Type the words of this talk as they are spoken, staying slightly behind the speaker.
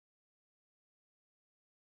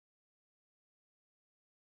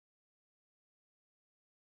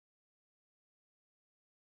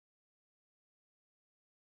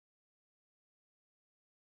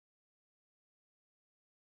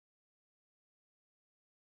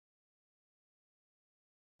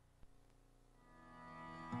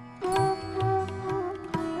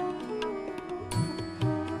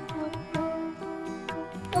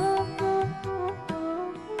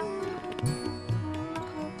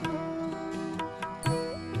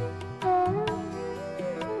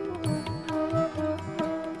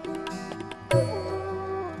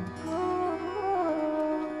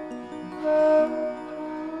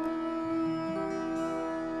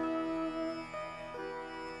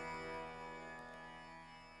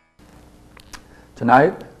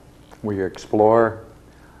Tonight, we explore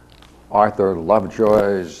Arthur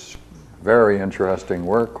Lovejoy's very interesting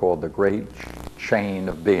work called The Great Chain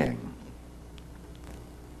of Being.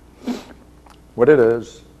 What it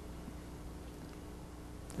is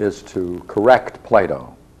to correct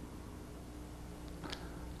Plato.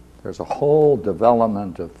 There's a whole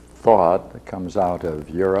development of thought that comes out of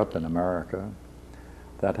Europe and America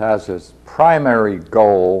that has its primary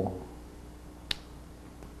goal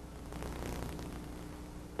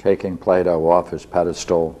taking Plato off his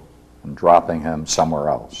pedestal and dropping him somewhere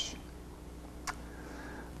else.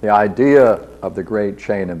 The idea of the great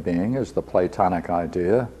chain of being is the Platonic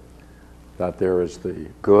idea that there is the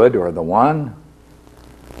good or the one,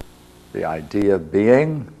 the idea of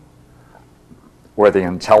being, or the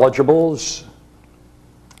intelligibles.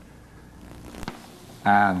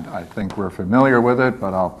 And I think we're familiar with it,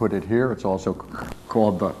 but I'll put it here. It's also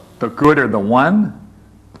called the good or the one.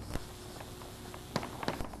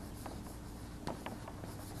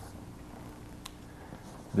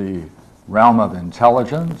 The realm of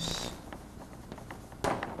intelligence,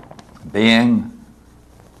 being,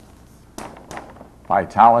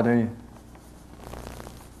 vitality,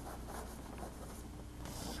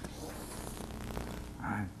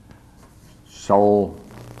 soul,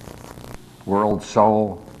 world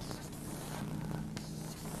soul,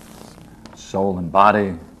 soul and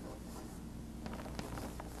body,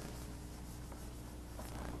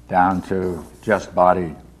 down to just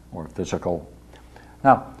body or physical.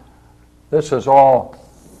 Now, this is all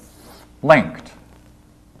linked.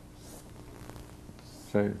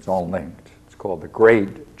 See, it's all linked. It's called the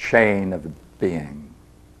great chain of being.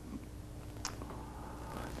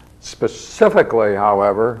 Specifically,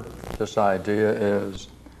 however, this idea is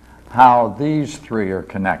how these three are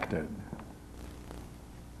connected.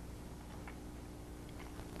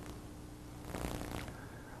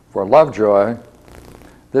 For Lovejoy,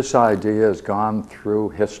 this idea has gone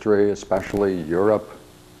through history, especially Europe,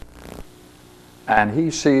 and he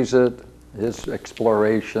sees it, his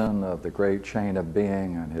exploration of the great chain of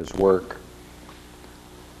being and his work,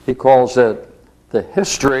 he calls it the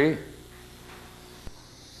history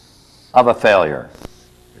of a failure.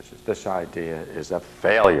 This idea is a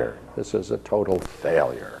failure. This is a total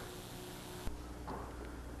failure.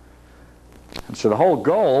 And so the whole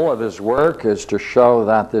goal of his work is to show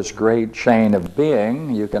that this great chain of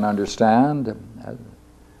being, you can understand,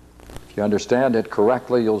 if you understand it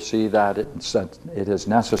correctly, you'll see that it is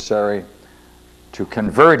necessary to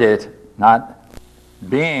convert it, not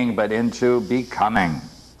being, but into becoming.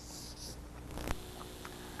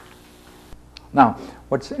 Now,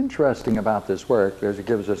 what's interesting about this work is it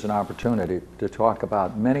gives us an opportunity to talk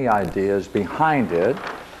about many ideas behind it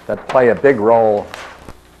that play a big role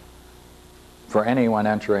for anyone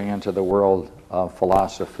entering into the world of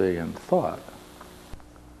philosophy and thought.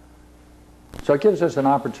 So it gives us an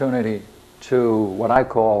opportunity to what I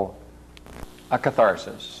call a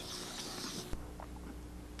catharsis.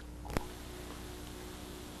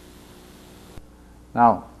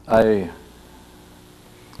 Now, a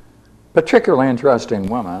particularly interesting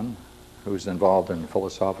woman who's involved in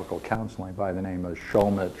philosophical counseling by the name of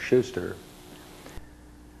Sholmet Schuster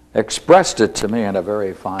expressed it to me in a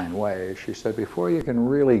very fine way. She said, before you can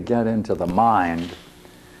really get into the mind,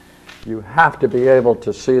 you have to be able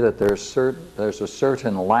to see that there's a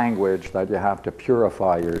certain language that you have to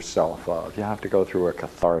purify yourself of. You have to go through a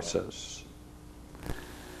catharsis.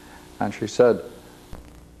 And she said,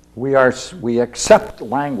 we accept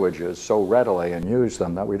languages so readily and use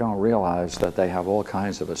them that we don't realize that they have all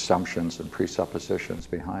kinds of assumptions and presuppositions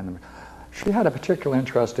behind them. She had a particularly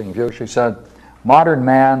interesting view. She said, modern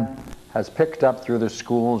man has picked up through the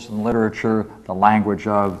schools and literature the language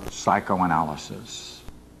of psychoanalysis,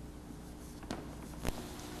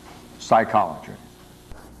 psychology.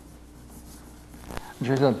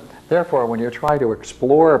 She said, therefore, when you try to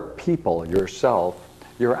explore people yourself,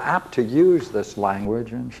 you're apt to use this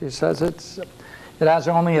language, and she says it has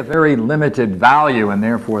only a very limited value, and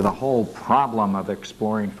therefore the whole problem of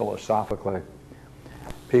exploring philosophically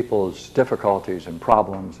people's difficulties and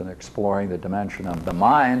problems in exploring the dimension of the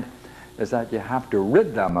mind is that you have to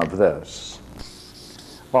rid them of this.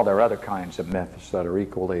 Well, there are other kinds of myths that are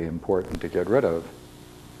equally important to get rid of.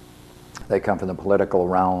 They come from the political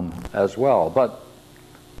realm as well, but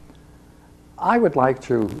I would like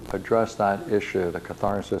to address that issue, the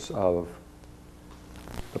catharsis of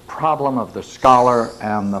the problem of the scholar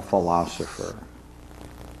and the philosopher.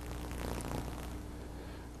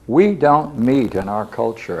 We don't meet in our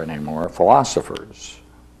culture anymore philosophers.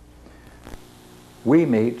 We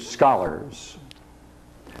meet scholars.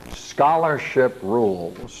 Scholarship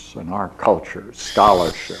rules in our culture,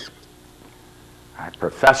 scholarship.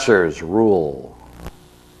 Professors rule.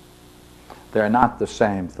 They're not the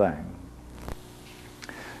same thing.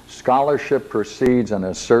 Scholarship proceeds in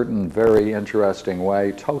a certain very interesting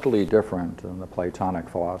way, totally different than the Platonic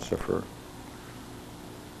philosopher.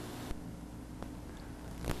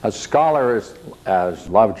 A scholar, as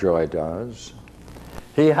Lovejoy does,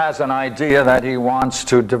 he has an idea that he wants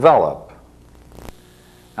to develop,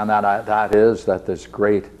 and that is that this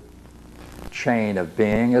great chain of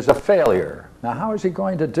being is a failure. Now, how is he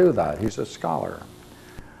going to do that? He's a scholar.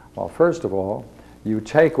 Well, first of all, you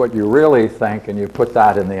take what you really think and you put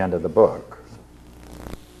that in the end of the book.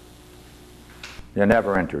 You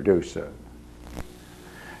never introduce it.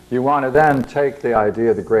 You want to then take the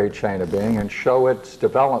idea of the great chain of being and show its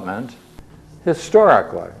development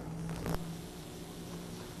historically.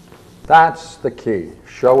 That's the key.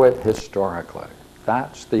 Show it historically.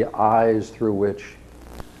 That's the eyes through which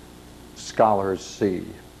scholars see.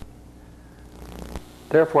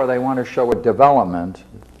 Therefore, they want to show a development,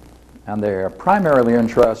 and they're primarily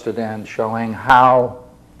interested in showing how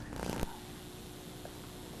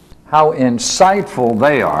insightful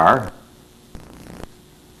they are.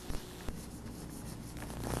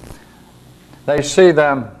 They see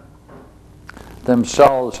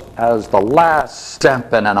themselves as the last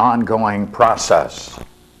step in an ongoing process.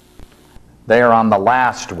 They are on the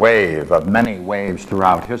last wave of many waves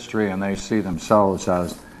throughout history, and they see themselves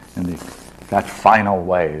as in that final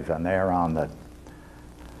wave, and they're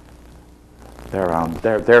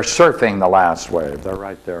surfing the last wave. They're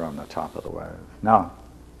right there on the top of the wave. Now,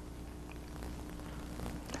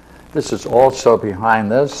 this is also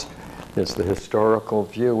behind this is the historical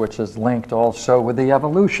view, which is linked also with the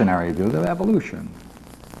evolutionary view of evolution.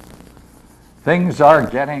 Things are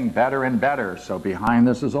getting better and better, so behind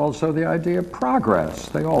this is also the idea of progress.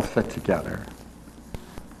 They all fit together.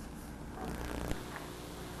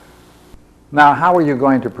 Now, how are you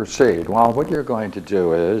going to proceed? Well, what you're going to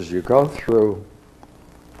do is you go through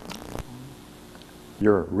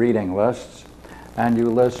your reading lists and you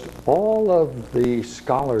list all of the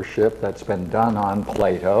scholarship that's been done on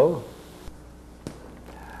Plato,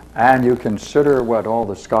 and you consider what all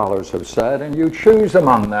the scholars have said, and you choose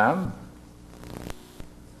among them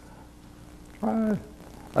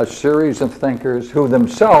a series of thinkers who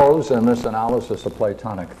themselves, in this analysis of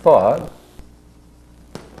Platonic thought,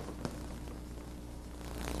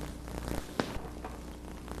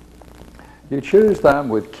 you choose them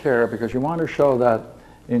with care because you want to show that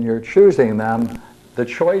in your choosing them, the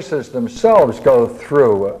choices themselves go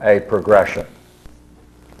through a progression.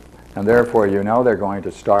 And therefore, you know they're going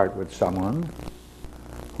to start with someone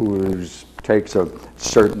who takes a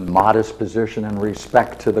certain modest position in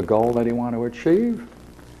respect to the goal that he wants to achieve.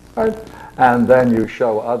 Right? And then you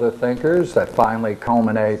show other thinkers that finally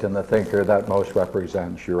culminate in the thinker that most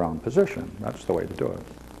represents your own position. That's the way to do it.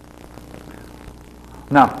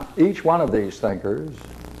 Now, each one of these thinkers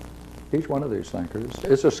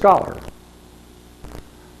is a scholar.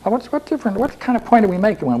 Now, what kind of point are we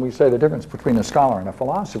making when we say the difference between a scholar and a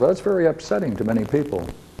philosopher? That's very upsetting to many people.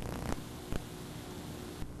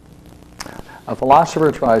 A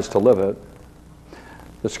philosopher tries to live it.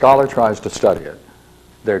 The scholar tries to study it.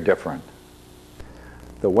 They're different.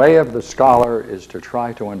 The way of the scholar is to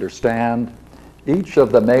try to understand each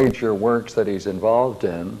of the major works that he's involved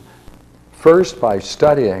in, first by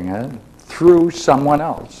studying it through someone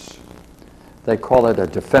else. They call it a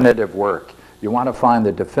definitive work. You want to find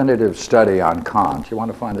the definitive study on Kant. You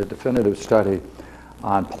want to find the definitive study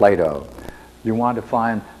on Plato. You want to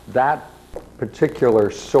find that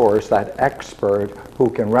particular source, that expert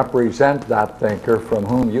who can represent that thinker from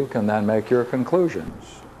whom you can then make your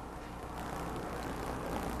conclusions.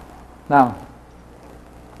 Now,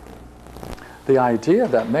 the idea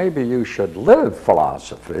that maybe you should live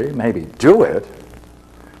philosophy, maybe do it,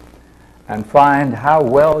 and find how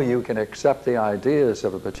well you can accept the ideas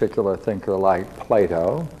of a particular thinker like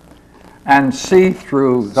Plato and see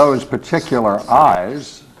through those particular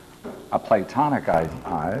eyes, a Platonic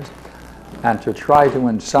eyes, and to try to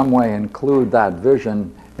in some way include that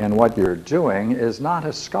vision in what you're doing is not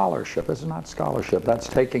a scholarship. It's not scholarship. That's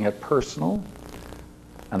taking it personal,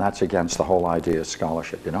 and that's against the whole idea of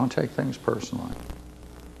scholarship. You don't take things personally.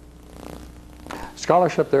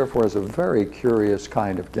 Scholarship, therefore, is a very curious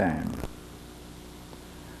kind of game.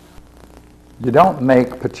 You don't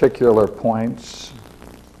make particular points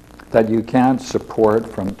that you can't support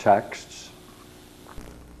from texts.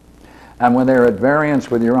 And when they're at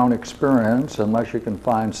variance with your own experience, unless you can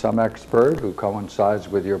find some expert who coincides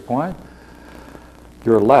with your point,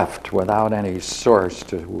 you're left without any source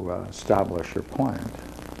to establish your point.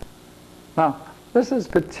 Now, This is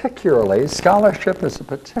particularly, scholarship is a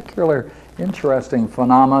particular interesting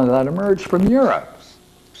phenomenon that emerged from Europe.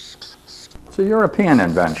 It's a European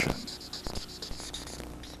invention.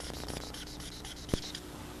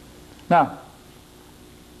 Now,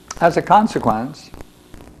 as a consequence,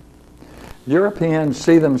 Europeans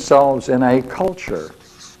see themselves in a culture.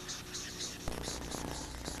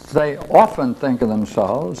 They often think of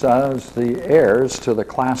themselves as the heirs to the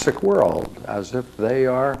classic world, as if they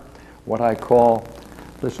are what I call,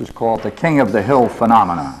 this is called the king of the hill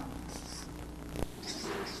phenomena.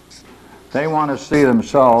 They want to see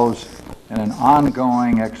themselves in an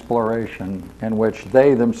ongoing exploration in which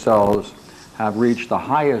they themselves have reached the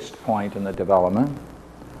highest point in the development.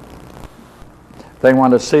 They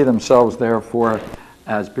want to see themselves, therefore,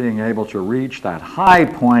 as being able to reach that high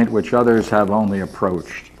point which others have only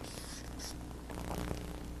approached.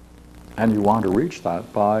 And you want to reach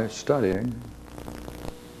that by studying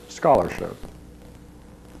scholarship.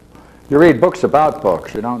 You read books about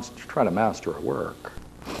books. You don't try to master a work.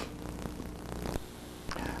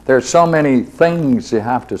 There's so many things you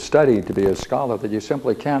have to study to be a scholar that you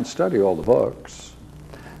simply can't study all the books.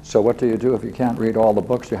 So what do you do if you can't read all the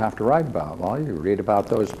books you have to write about? Well, you read about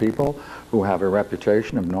those people who have a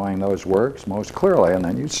reputation of knowing those works most clearly, and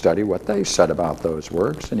then you study what they said about those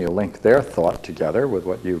works, and you link their thought together with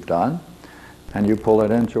what you've done, and you pull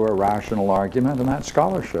it into a rational argument, and that's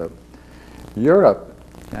scholarship. Europe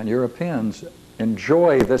and Europeans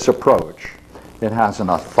enjoy this approach. It has an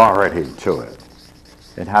authority to it.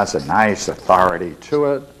 It has a nice authority to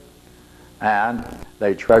it, and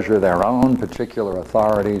they treasure their own particular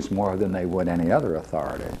authorities more than they would any other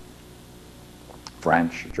authority.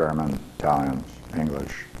 French, German, Italians,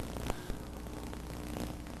 English.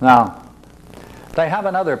 Now, they have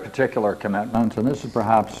another particular commitment, and this is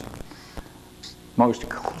perhaps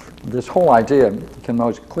this whole idea can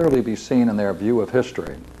most clearly be seen in their view of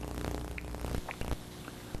history.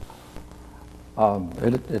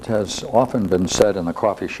 It has often been said in the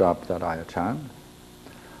coffee shop that I attend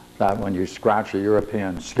that when you scratch a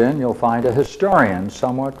European skin, you'll find a historian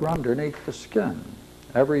somewhat underneath the skin.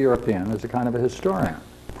 Every European is a kind of a historian.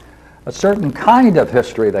 A certain kind of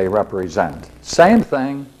history they represent. Same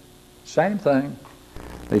thing, same thing.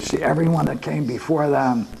 They see everyone that came before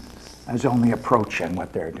them as only approaching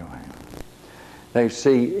what they're doing. They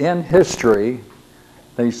see in history,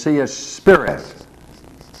 they see a spirit.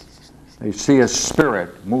 They see a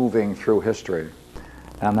spirit moving through history,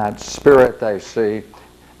 and that spirit they see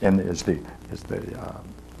is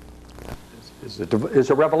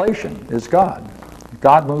a revelation. Is God?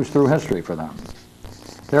 God moves through history for them.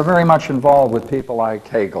 They're very much involved with people like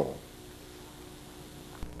Hegel.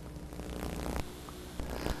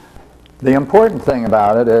 The important thing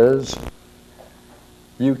about it is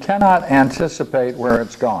you cannot anticipate where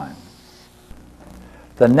it's going.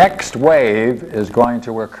 The next wave is going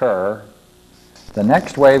to occur. The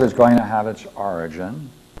next wave is going to have its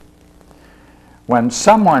origin when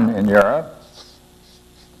someone in Europe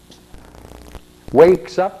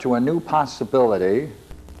wakes up to a new possibility.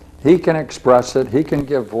 He can express it. He can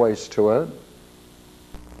give voice to it.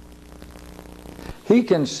 He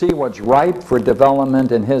can see what's ripe for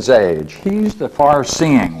development in his age. He's the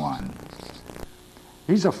far-seeing one.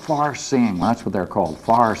 He's a far-seeing one. That's what they're called,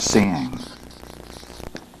 far-seeing.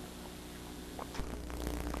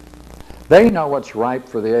 They know what's ripe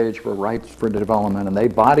for the age, ripe for development, and they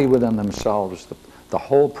body within themselves the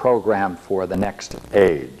whole program for the next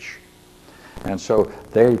age. And so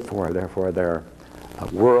therefore they're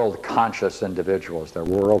world-conscious individuals. They're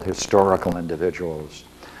world historical individuals.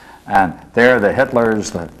 And they're the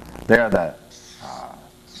Hitlers, they're the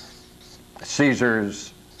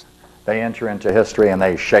Caesars. They enter into history and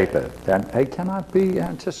they shape it. And they cannot be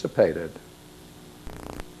anticipated.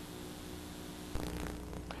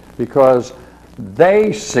 Because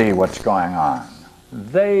they see what's going on.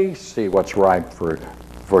 They see what's ripe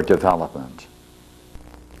for development.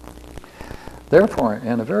 Therefore,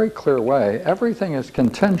 in a very clear way, everything is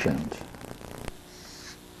contingent.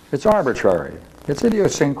 It's arbitrary. It's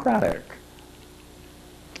idiosyncratic.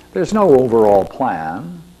 There's no overall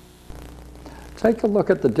plan. Take a look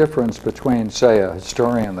at the difference between, say, a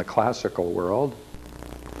historian in the classical world,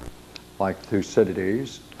 like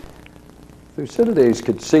Thucydides. Thucydides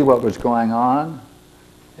could see what was going on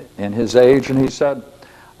in his age, and he said,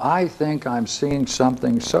 I think I'm seeing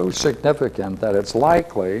something so significant that it's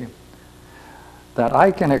likely that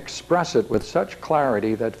I can express it with such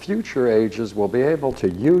clarity that future ages will be able to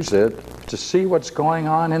use it to see what's going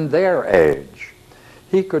on in their age.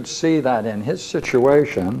 He could see that in his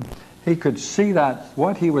situation, he could see that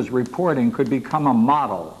what he was reporting could become a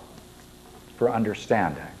model for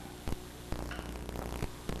understanding.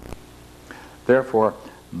 Therefore,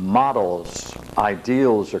 models,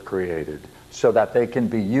 ideals are created so that they can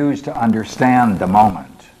be used to understand the moment.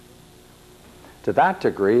 To that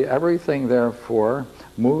degree, everything, therefore,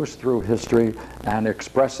 moves through history and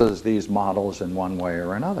expresses these models in one way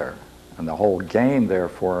or another. And the whole game,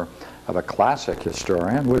 therefore, of a classic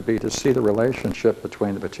historian would be to see the relationship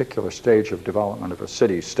between the particular stage of development of a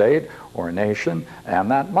city-state or a nation and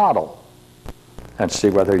that model, and see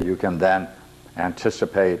whether you can then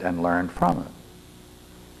anticipate and learn from it.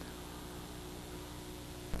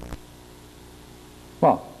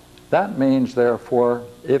 Well, that means, therefore,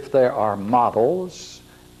 if there are models,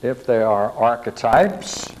 if there are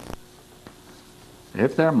archetypes,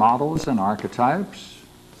 if there are models and archetypes,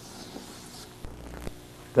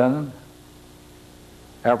 then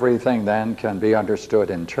everything then can be understood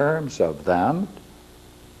in terms of them.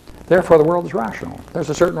 Therefore, the world is rational. There's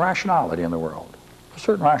a certain rationality in the world. A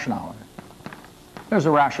certain rationality. There's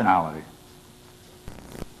a rationality.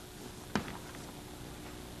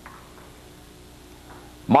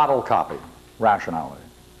 Model copy, rationality.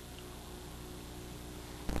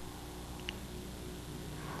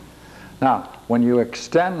 Now, when you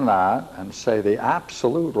extend that and say the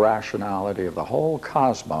absolute rationality of the whole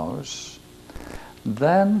cosmos,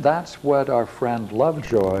 then that's what our friend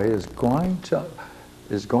Lovejoy is going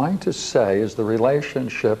to say is the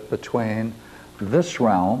relationship between this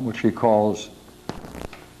realm, which he calls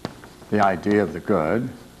the idea of the good,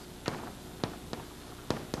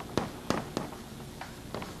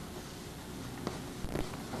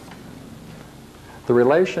 the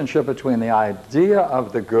relationship between the idea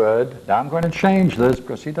of the good. Now I'm going to change this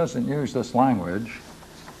because he doesn't use this language.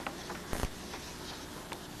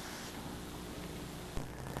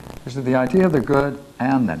 This is the idea of the good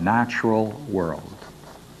and the natural world,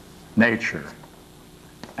 nature,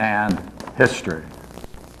 and history.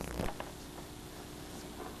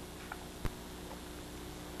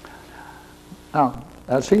 Now,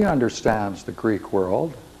 as he understands the Greek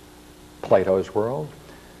world, Plato's world,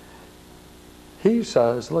 he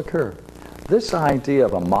says, look here, this idea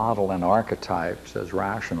of a model and archetypes as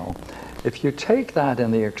rational, if you take that in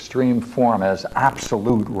the extreme form as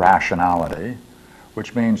absolute rationality,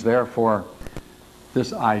 which means, therefore,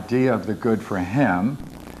 this idea of the good for him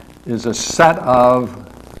is a set of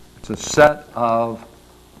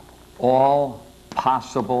all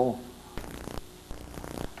possible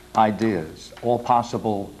ideas, all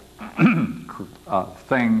possible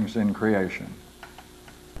things in creation.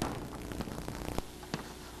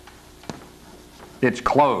 It's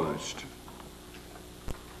closed.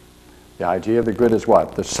 The idea of the good is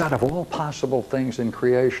what? The set of all possible things in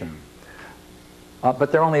creation.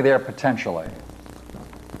 But they're only there potentially.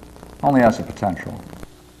 Only as a potential.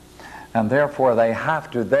 And therefore they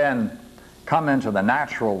have to then come into the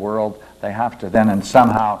natural world. They have to then and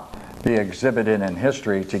somehow be exhibited in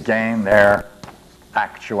history to gain their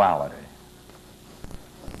actuality.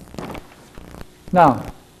 Now,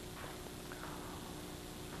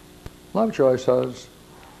 Lovejoy says,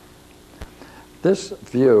 this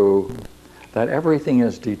view that everything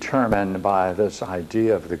is determined by this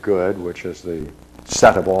idea of the good, which is the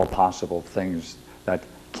set of all possible things that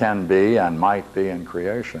can be and might be in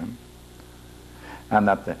creation, and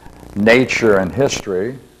that the nature and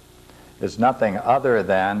history is nothing other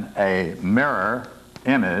than a mirror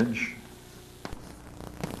image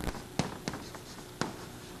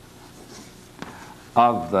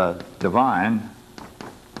of the divine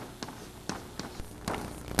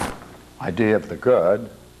idea of the good,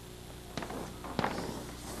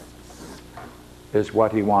 is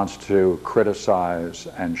what he wants to criticize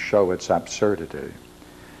and show its absurdity,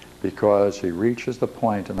 because he reaches the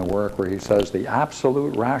point in the work where he says the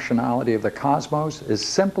absolute rationality of the cosmos is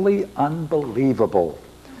simply unbelievable.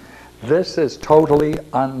 This is totally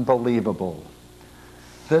unbelievable.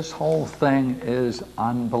 This whole thing is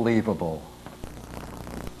unbelievable.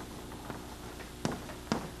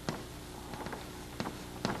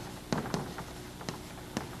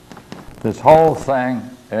 This whole thing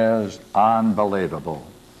is unbelievable.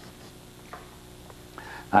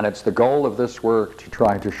 And it's the goal of this work to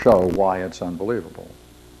try to show why it's unbelievable.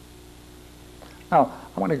 Now,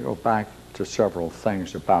 I want to go back to several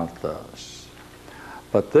things about this.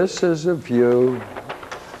 But this is a view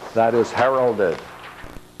that is heralded.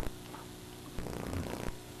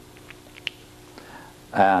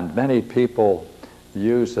 And many people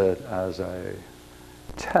use it as a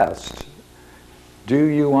test. Do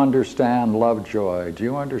you understand Lovejoy? Do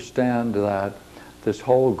you understand that this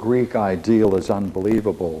whole Greek ideal is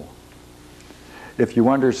unbelievable? If you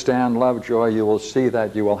understand Lovejoy, you will see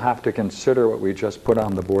that you will have to consider what we just put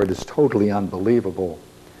on the board as totally unbelievable.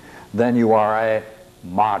 Then you are a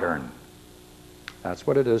modern. That's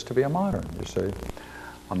what it is to be a modern, you see.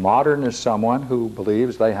 A modern is someone who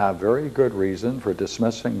believes they have very good reason for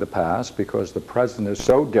dismissing the past because the present is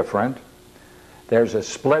so different. There's a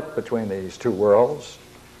split between these two worlds.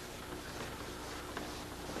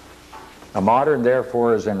 A modern,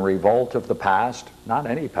 therefore, is in revolt of the past, not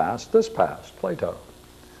any past, this past, Plato.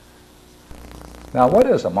 Now, what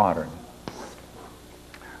is a modern?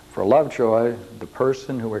 For Lovejoy, the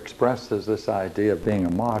person who expresses this idea of being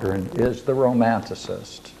a modern is the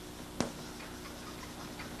Romanticist.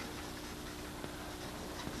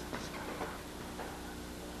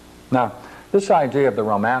 Now, this idea of the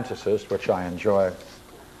Romanticist, which I enjoy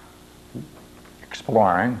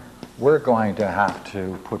exploring, we're going to have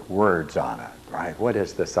to put words on it, right? What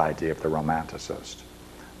is this idea of the Romanticist?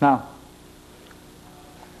 Now,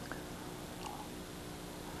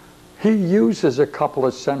 he uses a couple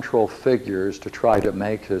of central figures to try to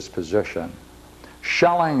make his position.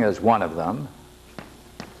 Schelling is one of them,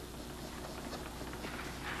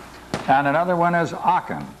 and another one is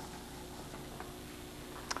Aachen.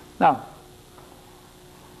 Now,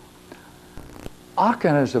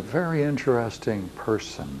 Aachen is a very interesting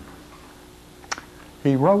person.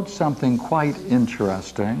 He wrote something quite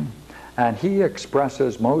interesting, and he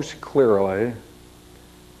expresses most clearly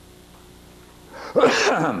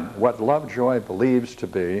what Lovejoy believes to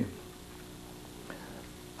be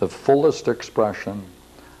the fullest expression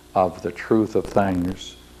of the truth of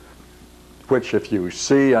things, which if you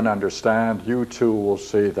see and understand, you too will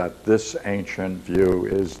see that this ancient view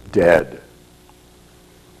is dead.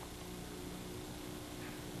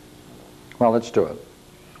 Well, let's do it.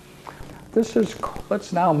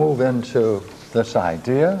 Let's now move into this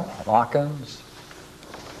idea of Aachen's.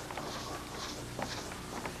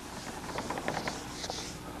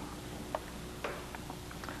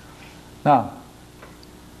 Now,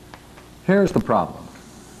 here's the problem.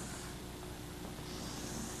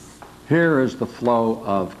 Here is the flow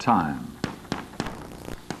of time.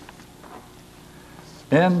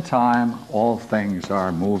 In time, all things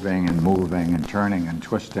are moving and turning and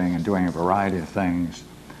twisting and doing a variety of things.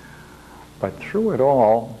 But through it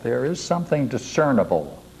all, there is something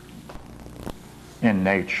discernible in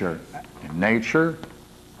nature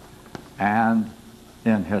and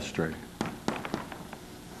in history.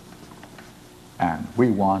 And we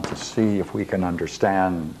want to see if we can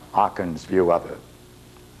understand Aachen's view of it.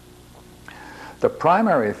 The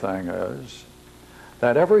primary thing is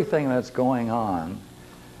that everything that's going on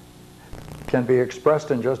can be expressed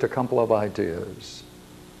in just a couple of ideas.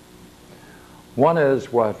 One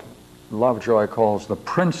is what Lovejoy calls the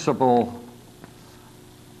principle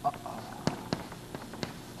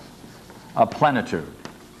of plenitude.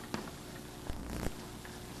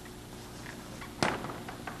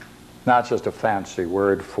 Not just a fancy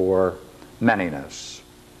word for manyness.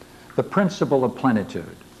 The principle of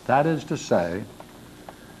plenitude. That is to say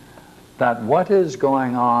that what is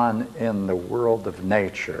going on in the world of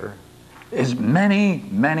nature is many,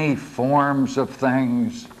 many forms of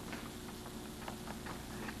things,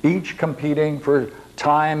 each competing for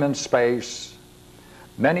time and space,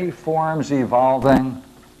 many forms evolving,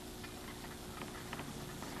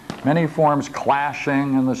 many forms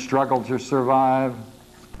clashing in the struggle to survive.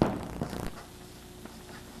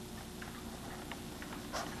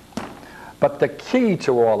 But the key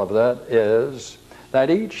to all of that is that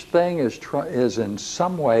each thing is in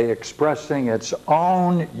some way expressing its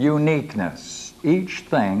own uniqueness. Each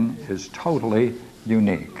thing is totally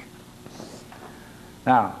unique.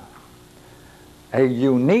 Now, a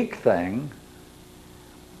unique thing,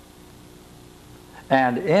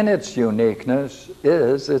 and in its uniqueness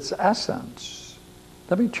is its essence.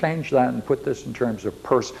 Let me change that and put this in terms of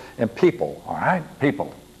and people, all right?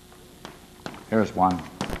 People. Here's one.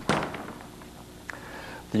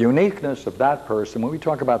 The uniqueness of that person, when we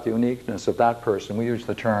talk about the uniqueness of that person, we use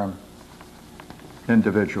the term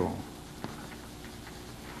individual.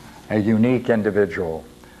 A unique individual,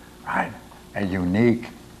 right? A unique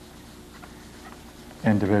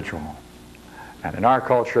individual. And in our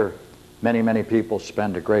culture, many, many people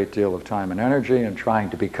spend a great deal of time and energy in trying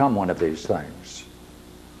to become one of these things.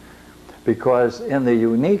 Because in the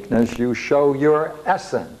uniqueness, you show your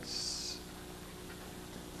essence.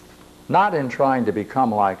 Not in trying to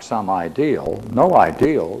become like some ideal, no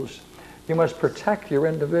ideals. You must protect your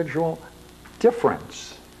individual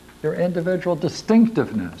difference, your individual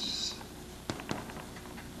distinctiveness.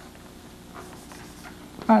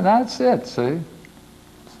 And that's it, see?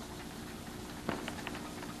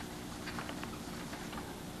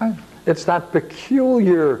 It's that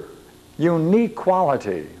peculiar, unique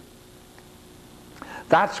quality.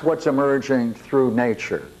 That's what's emerging through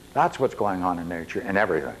nature. That's what's going on in nature, in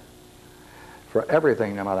everything. For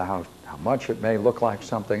everything, no matter how much it may look like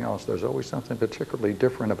something else, there's always something particularly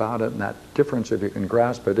different about it, and that difference, if you can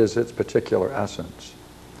grasp it, is its particular essence.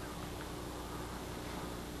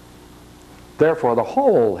 Therefore, the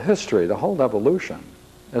whole history, the whole evolution,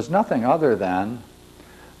 is nothing other than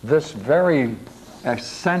this very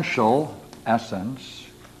essential essence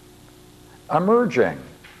emerging.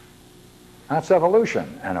 That's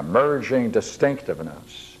evolution, an emerging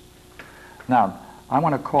distinctiveness. Now, I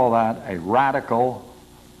want to call that a radical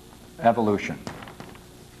evolution.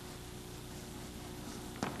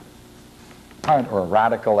 Or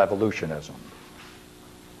radical evolutionism.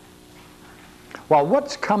 Well,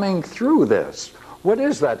 what's coming through this? What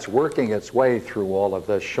is that's working its way through all of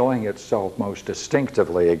this, showing itself most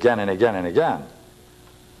distinctively again and again and again?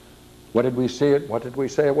 What did we see it? What did we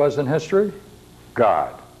say it was in history?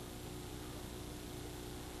 God.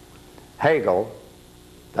 Hegel,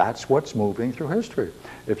 that's what's moving through history.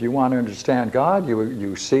 If you want to understand God,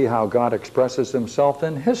 you see how God expresses himself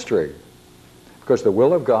in history. Because the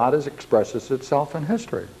will of God expresses itself in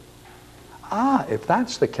history. If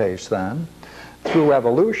that's the case then, through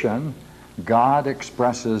evolution, God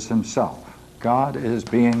expresses himself. God is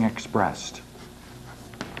being expressed.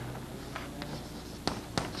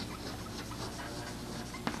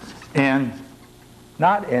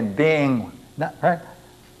 Not in being, right?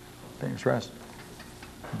 Being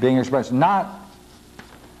expressed not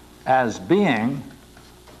as being,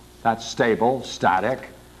 that's stable, static,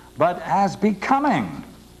 but as becoming.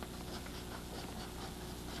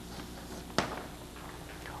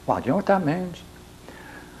 Well, do you know what that means?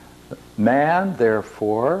 Man,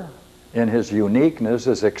 therefore, in his uniqueness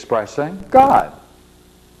is expressing God.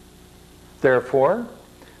 Therefore,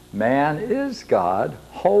 man is God,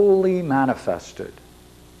 wholly manifested.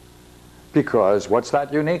 Because what's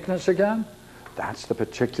that uniqueness again? That's the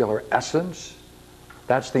particular essence.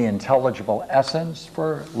 That's the intelligible essence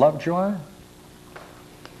for Lovejoy.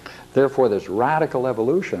 Therefore, this radical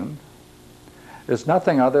evolution is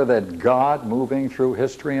nothing other than God moving through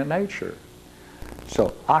history and nature.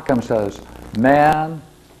 So Occam says, man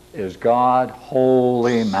is God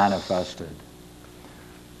wholly manifested.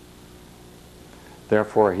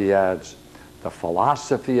 Therefore, he adds, the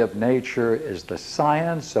philosophy of nature is the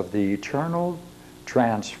science of the eternal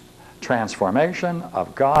transformation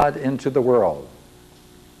of God into the world.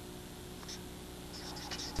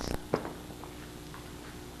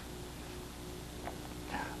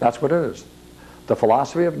 That's what it is. The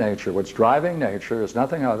philosophy of nature, what's driving nature, is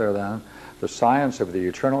nothing other than the science of the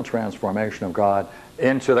eternal transformation of God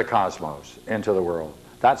into the cosmos, into the world.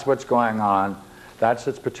 That's what's going on. That's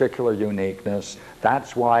its particular uniqueness.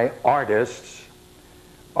 That's why artists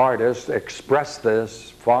express this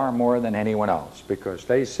far more than anyone else, because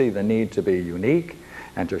they see the need to be unique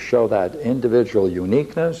and to show that individual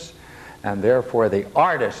uniqueness, and therefore the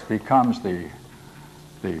artist becomes the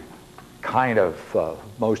kind of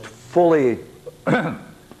most fully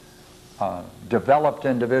developed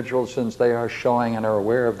individual, since they are showing and are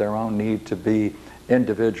aware of their own need to be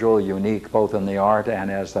individual, unique, both in the art and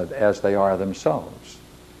as they are themselves.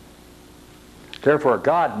 Therefore,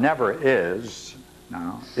 God never is.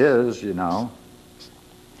 Now, is, you know,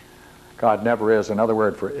 God never is. Another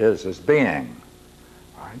word for is being.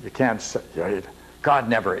 Right? You can't say, God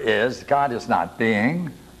never is. God is not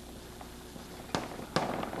being.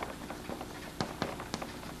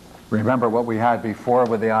 Remember what we had before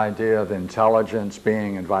with the idea of intelligence,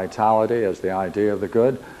 being, and vitality as the idea of the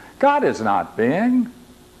good? God is not being.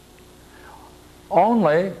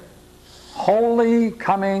 Only wholly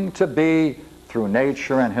coming to be through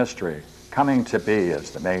nature and history. Coming to be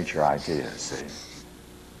is the major idea, see.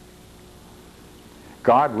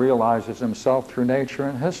 God realizes himself through nature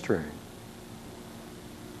and history.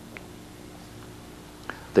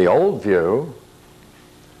 The old view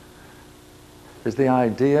is the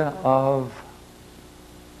idea of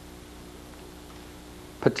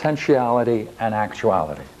potentiality and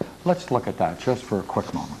actuality. Let's look at that just for a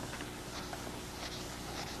quick moment.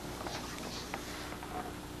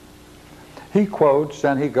 He quotes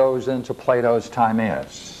and he goes into Plato's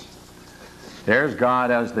Timaeus. There's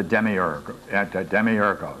God as the demiurgos.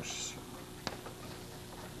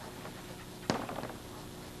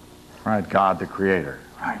 Right, God the creator,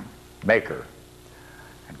 right, maker.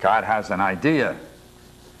 And God has an idea,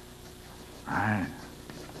 right?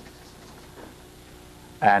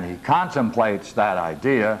 And he contemplates that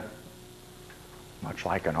idea, much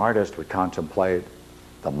like an artist would contemplate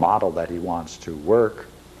the model that he wants to work.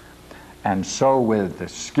 And so with the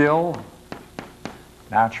skill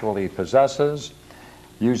naturally possesses,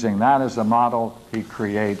 using that as a model, he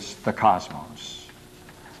creates the cosmos.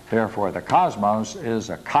 Therefore, the cosmos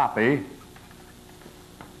is a copy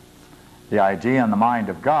The idea in the mind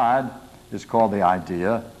of God is called the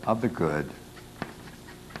idea of the good.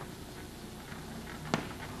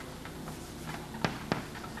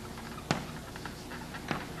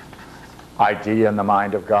 Idea in the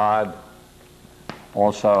mind of God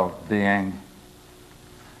also being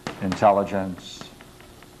intelligence,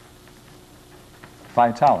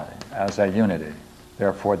 vitality as a unity.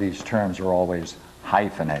 Therefore, these terms are always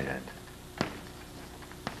hyphenated.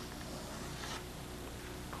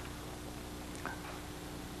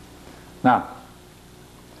 Now,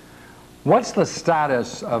 what's the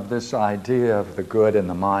status of this idea of the good in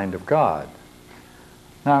the mind of God?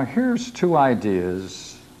 Now, here's two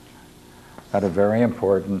ideas that are very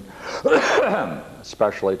important,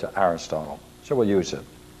 especially to Aristotle. So we'll use it.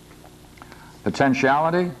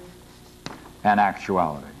 Potentiality and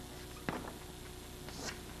actuality.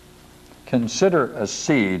 Consider a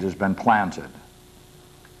seed has been planted.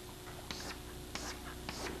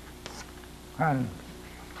 And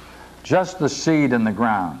just the seed in the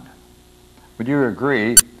ground. Would you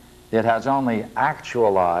agree it has only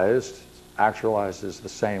actualized is the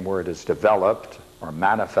same word as developed or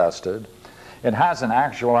manifested. It hasn't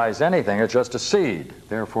actualized anything, it's just a seed.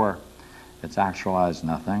 Therefore, it's actualized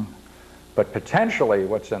nothing. But potentially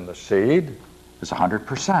what's in the seed is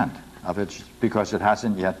 100% of it because it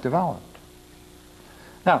hasn't yet developed.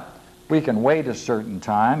 Now, we can wait a certain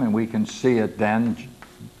time and we can see it then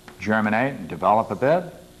germinate and develop a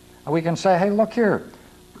bit. And we can say, hey, look here,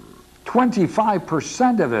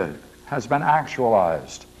 25% of it has been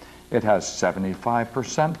actualized. It has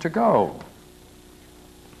 75% to go.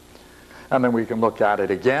 And then we can look at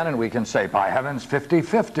it again and we can say, by heavens,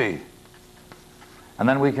 50-50. And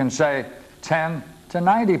then we can say 10 to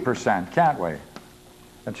 90%, can't we?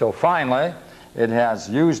 Until finally, it has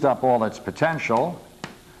used up all its potential,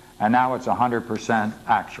 and now it's 100%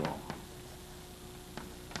 actual.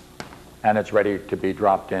 And it's ready to be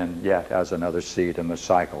dropped in yet as another seed, and the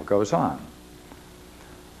cycle goes on.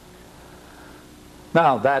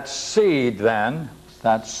 Now, that seed then,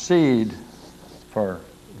 that seed for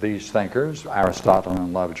these thinkers, Aristotle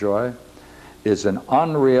and Lovejoy, is an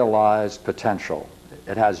unrealized potential.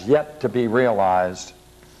 It has yet to be realized.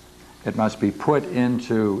 It must be put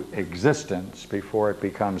into existence before it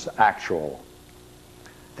becomes actual.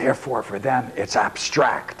 Therefore, for them, it's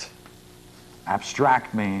abstract.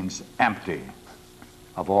 Abstract means empty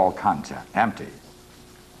of all content, empty.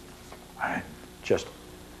 Right? Just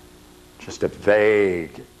a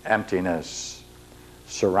vague emptiness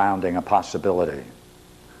surrounding a possibility.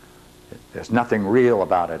 There's nothing real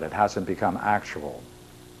about it. It hasn't become actual.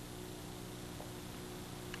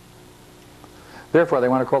 Therefore, they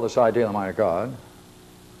want to call this idea in the mind of God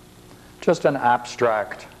just an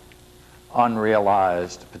abstract,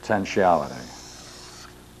 unrealized potentiality.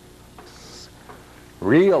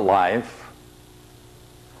 Real life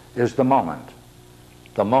is the moment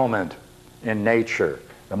in nature,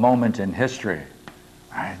 the moment in history.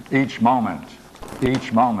 Right? Each moment,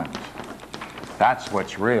 that's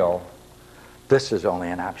what's real. This is only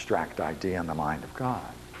an abstract idea in the mind of God.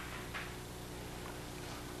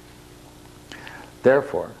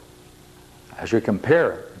 Therefore, as you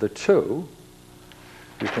compare the two,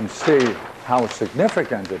 you can see how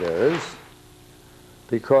significant it is,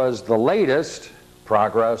 because the latest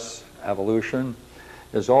progress, evolution,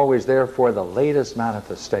 is always therefore the latest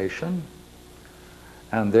manifestation,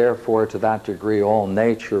 and therefore to that degree all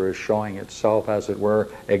nature is showing itself, as it were,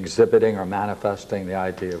 exhibiting or manifesting the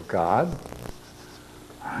idea of God,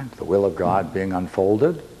 right? The will of God being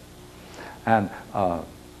unfolded. And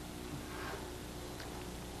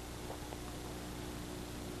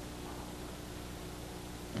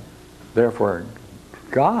therefore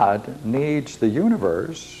God needs the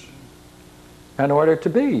universe in order to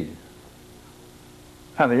be.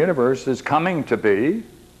 And the universe is coming to be,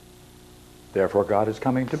 therefore God is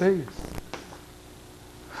coming to be.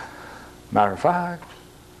 Matter of fact,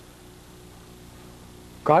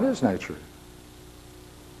 God is nature,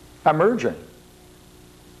 emerging.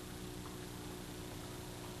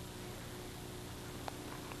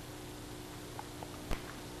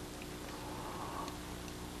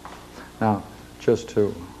 Now, just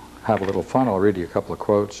to have a little fun, I'll read you a couple of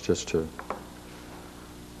quotes just to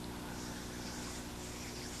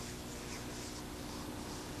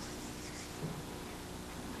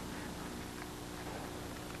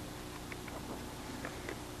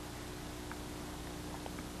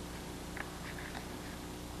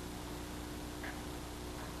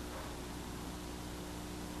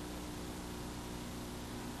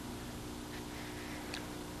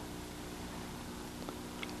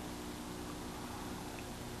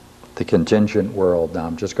the contingent world. Now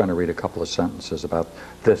I'm just going to read a couple of sentences about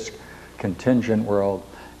this contingent world.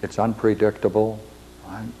 It's unpredictable,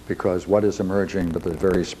 right? Because what is emerging but the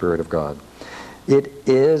very Spirit of God? It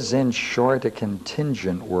is, in short, a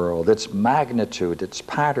contingent world. Its magnitude, its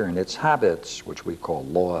pattern, its habits, which we call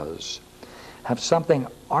laws, have something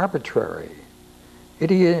arbitrary,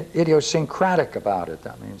 idiosyncratic about it.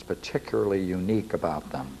 That means particularly unique about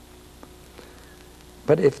them.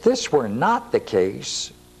 But if this were not the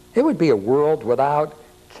case, it would be a world without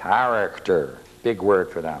character. Big word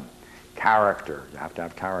for them. Character. You have to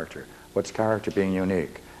have character. What's character? Being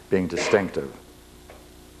unique, being distinctive.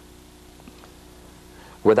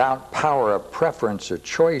 Without power of preference or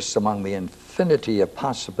choice among the infinity of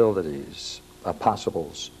possibilities,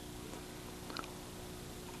 possibles.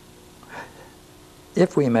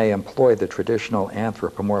 If we may employ the traditional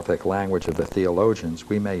anthropomorphic language of the theologians,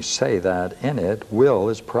 we may say that in it, will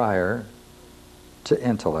is prior to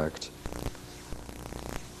intellect.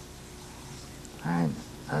 Right?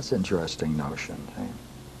 That's an interesting notion. Right?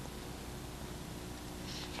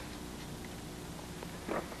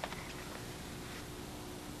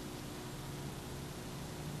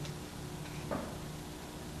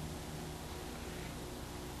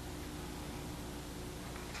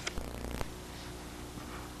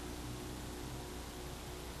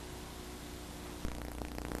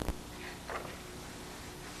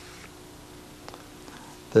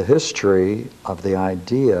 The history of the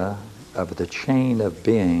idea of the chain of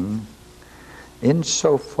being,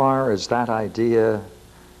 insofar as that idea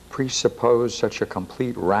presupposed such a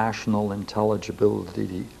complete rational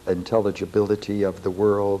intelligibility of the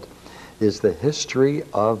world, is the history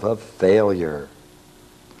of a failure.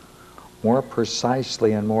 More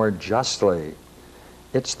precisely and more justly,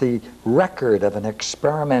 it's the record of an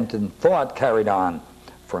experiment in thought carried on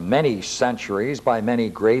for many centuries by many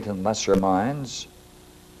great and lesser minds,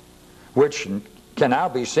 which can now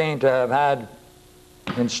be seen to have had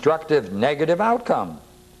instructive negative outcome.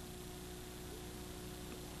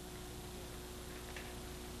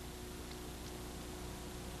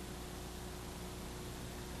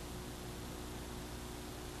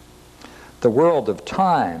 The world of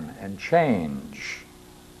time and change,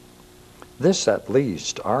 this at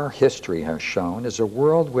least our history has shown, is a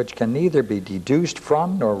world which can neither be deduced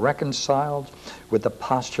from nor reconciled with the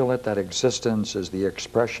postulate that existence is the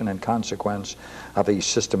expression and consequence of a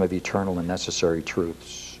system of eternal and necessary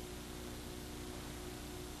truths.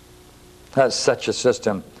 As such a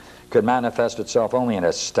system could manifest itself only in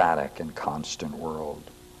a static and constant world.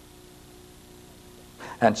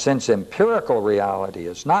 And since empirical reality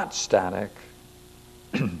is not static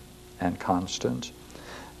and constant,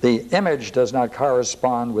 the image does not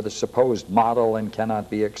correspond with the supposed model and cannot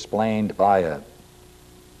be explained by it.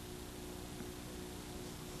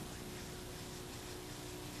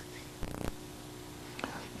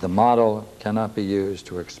 The model cannot be used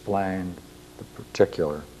to explain the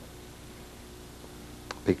particular,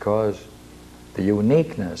 because the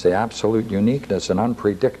uniqueness, the absolute uniqueness and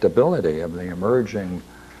unpredictability of the emerging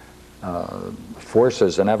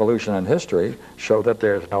forces in evolution and history show that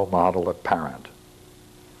there's no model apparent.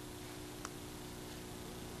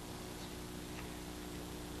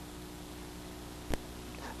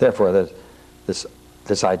 Therefore,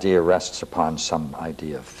 this idea rests upon some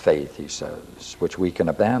idea of faith, he says, which we can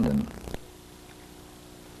abandon.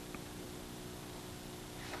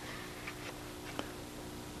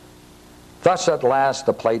 Thus, at last,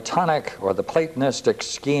 the Platonic or the Platonistic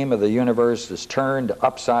scheme of the universe is turned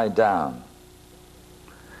upside down.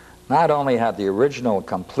 Not only have the original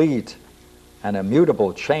complete and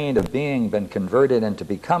immutable chain of being been converted into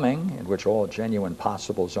becoming, in which all genuine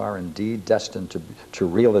possibles are indeed destined to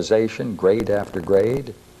realization, grade after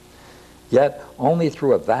grade, yet only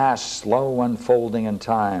through a vast, slow unfolding in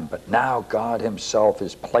time. But now God himself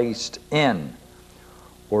is placed in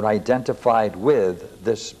or identified with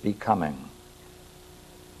this becoming.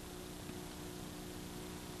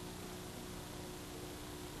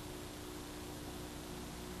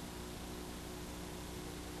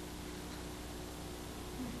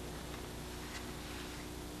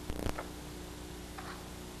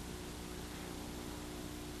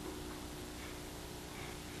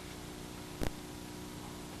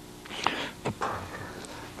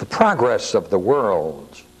 The progress of the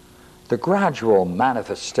world, the gradual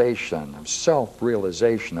manifestation of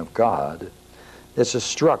self-realization of God, is a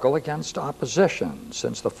struggle against opposition,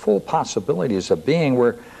 since the full possibilities of being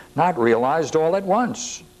were not realized all at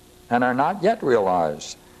once and are not yet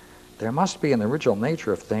realized. There must be in the original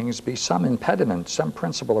nature of things be some impediment, some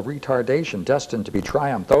principle of retardation destined to be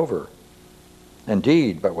triumphed over.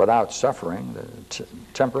 Indeed, but without suffering, the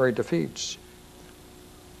temporary defeats.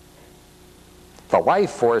 The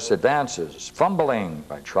life force advances, fumbling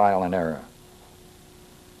by trial and error.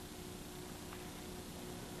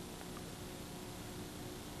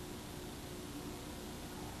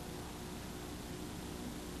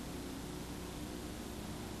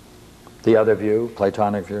 The other view,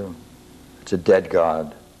 Platonic view, it's a dead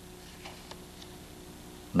God,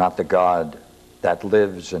 not the God that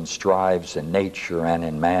lives and strives in nature and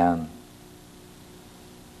in man.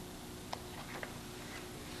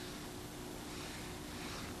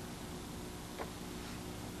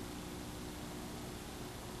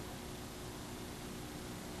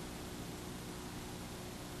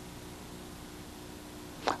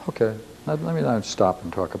 Okay, let me now stop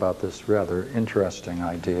and talk about this rather interesting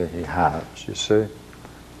idea he has, you see.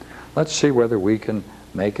 Let's see whether we can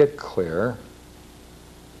make it clear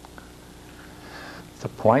the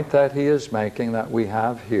point that he is making that we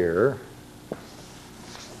have here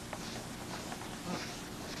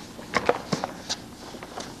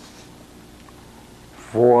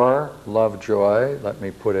for Lovejoy. Let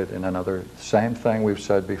me put it in another, same thing we've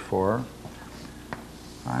said before.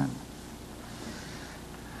 All right.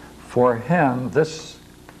 For him, this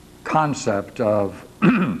concept of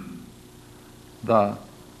the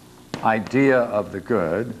idea of the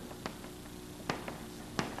good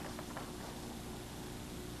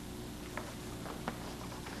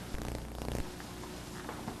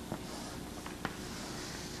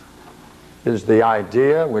is the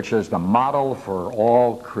idea which is the model for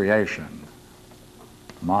all creation,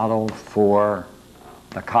 model for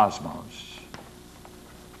the cosmos.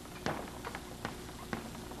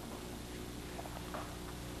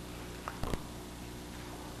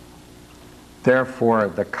 Therefore,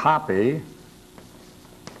 the copy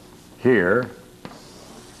here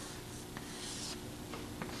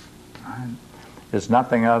is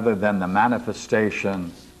nothing other than the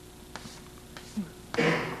manifestation.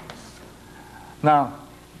 Now,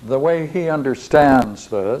 the way he understands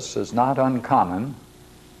this is not uncommon.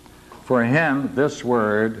 For him, this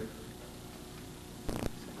word,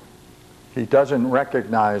 he doesn't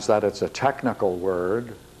recognize that it's a technical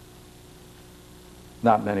word.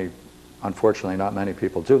 Unfortunately, not many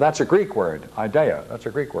people do. That's a Greek word, idea. That's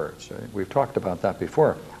a Greek word. See? We've talked about that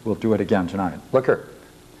before. We'll do it again tonight. Look here.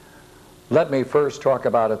 Let me first talk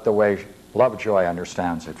about it the way Lovejoy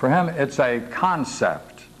understands it. For him, it's a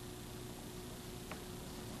concept.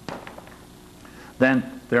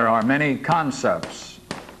 Then there are many concepts.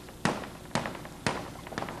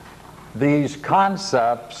 These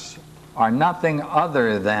concepts are nothing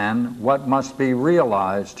other than what must be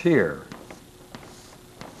realized here.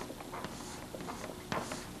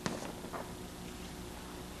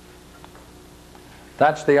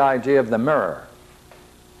 That's the idea of the mirror.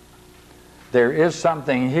 There is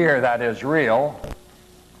something here that is real.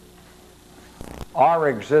 Our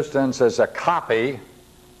existence is a copy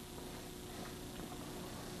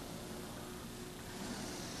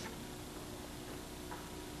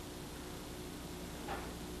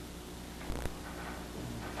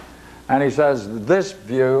and he says this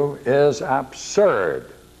view is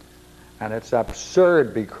absurd. And it's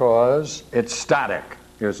absurd because it's static.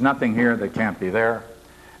 There's nothing here that can't be there.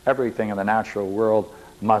 Everything in the natural world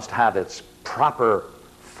must have its proper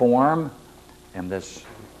form in this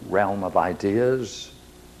realm of ideas.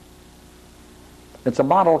 It's a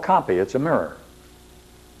model copy, it's a mirror.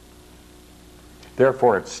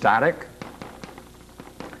 Therefore, it's static.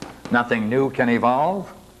 Nothing new can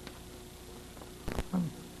evolve.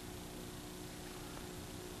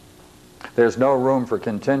 There's no room for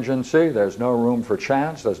contingency, there's no room for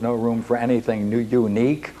chance, there's no room for anything new,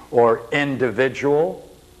 unique or individual.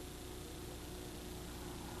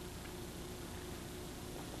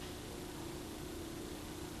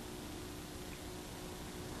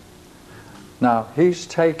 Now, he's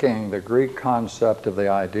taking the Greek concept of the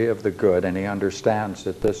idea of the good and he understands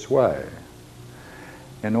it this way.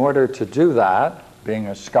 In order to do that, being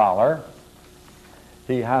a scholar,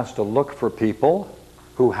 he has to look for people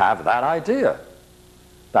who have that idea.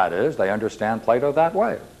 That is, they understand Plato that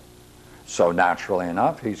way. So naturally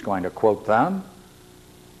enough, he's going to quote them,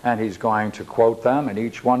 and he's going to quote them, and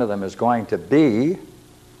each one of them is going to be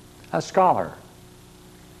a scholar.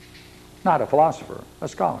 Not a philosopher, a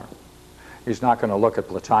scholar. He's not going to look at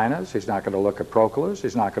Plotinus, he's not going to look at Proclus,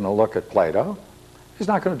 he's not going to look at Plato. He's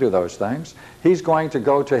not going to do those things. He's going to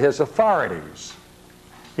go to his authorities.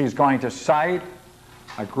 He's going to cite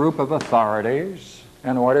a group of authorities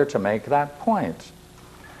in order to make that point.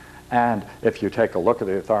 And if you take a look at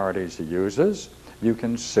the authorities he uses, you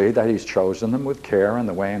can see that he's chosen them with care in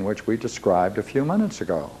the way in which we described a few minutes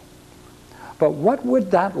ago. But what would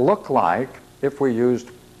that look like if we used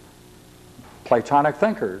Platonic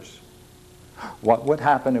thinkers? What would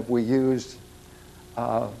happen if we used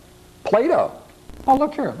Plato? Oh,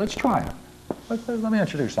 look here, let's try it. Let me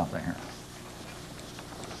introduce something here.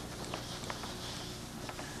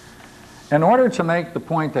 In order to make the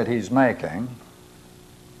point that he's making,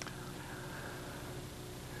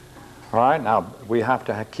 all right, now we have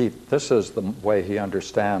to keep, this is the way he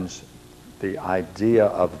understands the idea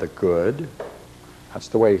of the good. That's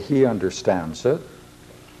the way he understands it.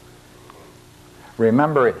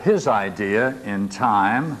 Remember his idea in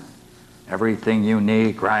time, everything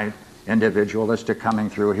unique, right? Individualistic coming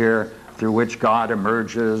through here, through which God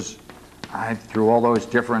emerges, right? Through all those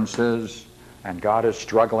differences, and God is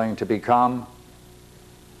struggling to become.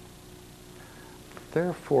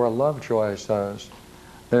 Therefore, Lovejoy says,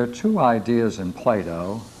 there are two ideas in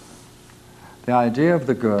Plato, the idea of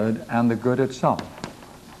the good and the good itself.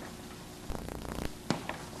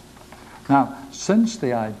 Now, since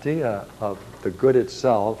the idea of the good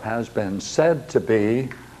itself has been said to be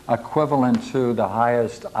equivalent to the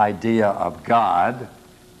highest idea of God,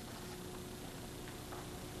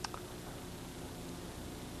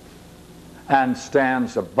 and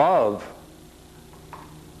stands above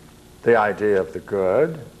the idea of the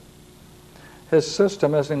good, his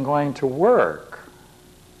system isn't going to work,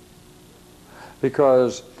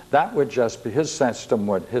 because that would just be, his system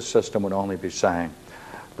would only be saying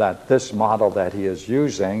that this model that he is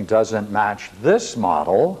using doesn't match this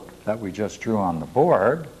model that we just drew on the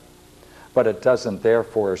board, but it doesn't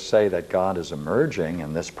therefore say that God is emerging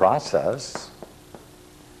in this process.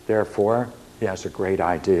 Therefore, he has a great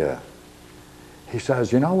idea. He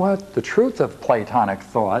says, you know what? The truth of Platonic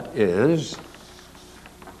thought is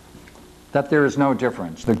that there is no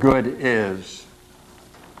difference. The good is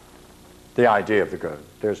the idea of the good.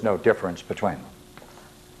 There's no difference between them.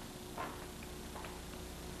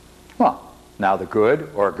 Well, now the good,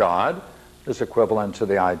 or God, is equivalent to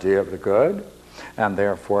the idea of the good, and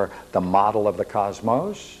therefore the model of the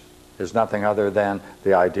cosmos is nothing other than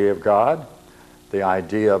the idea of God, the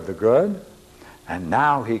idea of the good, and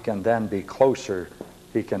now he can then be closer.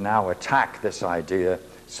 He can now attack this idea,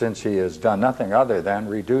 since he has done nothing other than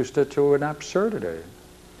reduced it to an absurdity.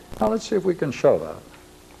 Now let's see if we can show that.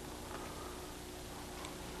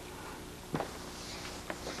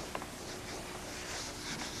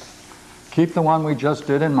 Keep the one we just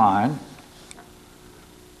did in mind.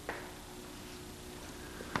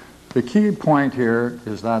 The key point here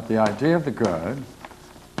is that the idea of the good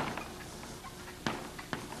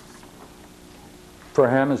for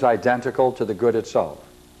him is identical to the good itself.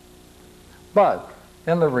 But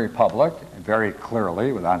in the Republic, very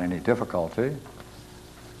clearly, without any difficulty,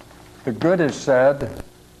 the good is said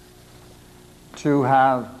to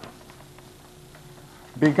have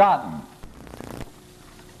begotten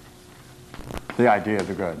the idea of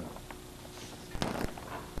the good.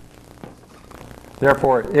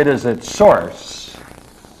 Therefore, it is its source.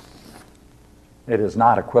 It is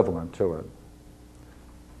not equivalent to it.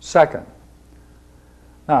 Second,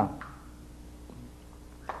 now,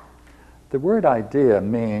 the word idea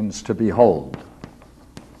means to behold,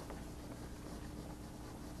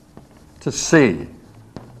 to see.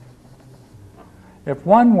 If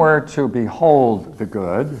one were to behold the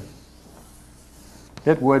good,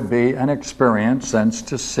 it would be an experience, since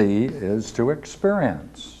to see is to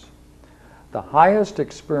experience. The highest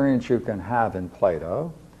experience you can have in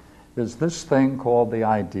Plato is this thing called the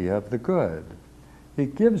idea of the good. He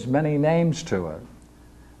gives many names to it.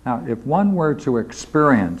 Now, if one were to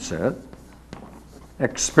experience it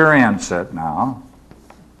now,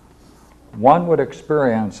 one would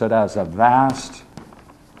experience it as a vast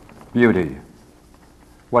beauty,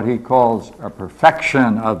 what he calls a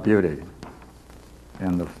perfection of beauty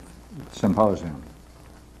in the symposium.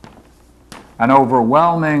 An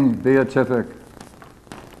overwhelming beatific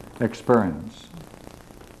experience.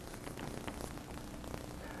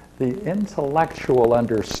 The intellectual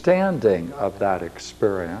understanding of that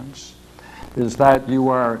experience is that you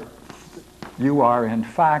are in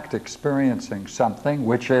fact experiencing something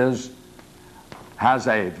which has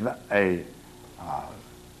a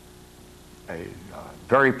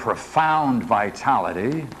very profound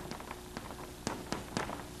vitality,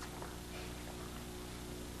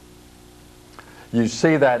 you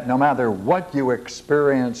see that no matter what you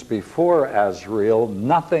experienced before as real,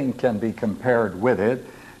 nothing can be compared with it,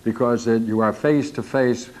 because you are face to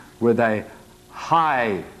face with the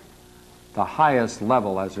highest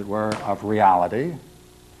level, as it were, of reality,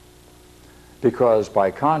 because by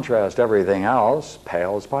contrast, everything else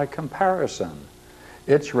pales by comparison.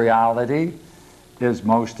 Its reality is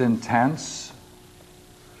most intense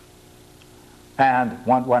And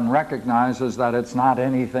one recognizes that it's not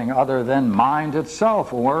anything other than mind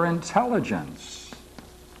itself or intelligence.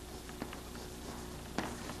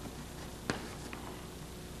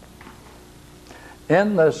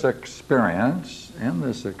 In this experience,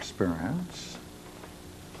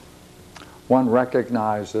 one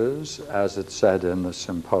recognizes, as it said in the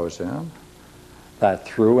symposium, that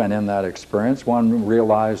through and in that experience one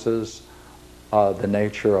realizes the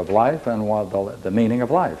nature of life and the meaning of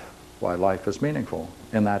life, why life is meaningful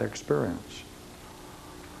in that experience.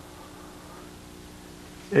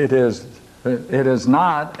 It is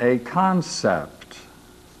not a concept.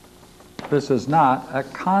 This is not a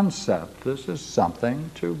concept. This is something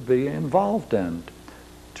to be involved in,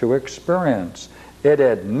 to experience. It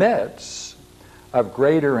admits of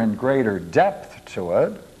greater and greater depth to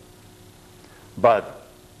it, but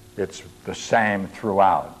it's the same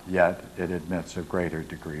throughout, yet it admits of greater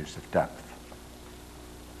degrees of depth.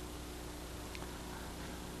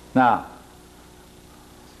 Now,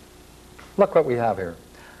 look what we have here.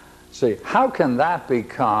 See, how can that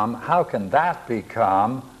become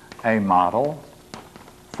a model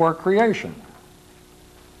for creation?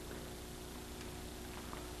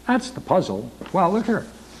 That's the puzzle. Well, look here.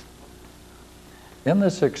 In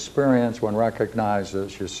this experience, one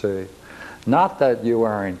recognizes, you see, not that you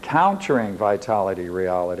are encountering vitality,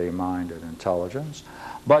 reality, mind, and intelligence,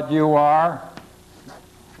 but you are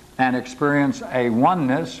and experience a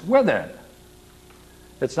oneness with it.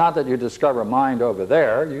 It's not that you discover mind over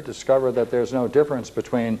there. You discover that there's no difference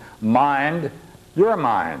between mind, your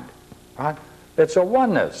mind, right? It's a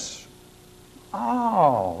oneness.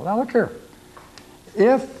 Oh, now look here.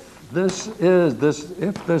 If this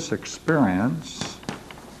experience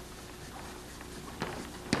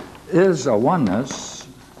is a oneness,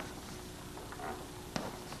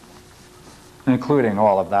 including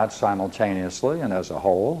all of that simultaneously and as a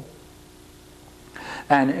whole,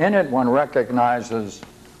 and in it one recognizes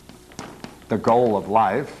the goal of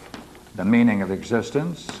life, the meaning of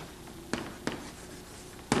existence,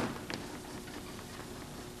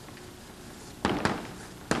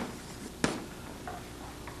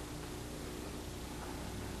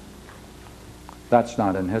 that's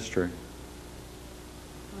not in history.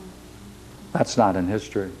 That's not in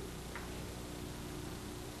history.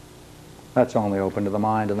 That's only open to the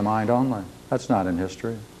mind and the mind only. That's not in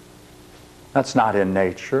history. That's not in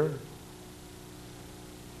nature.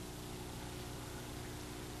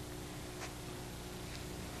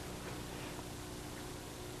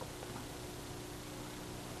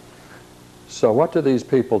 So what do these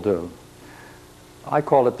people do? I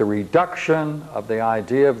call it the reduction of the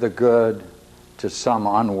idea of the good to some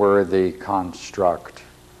unworthy construct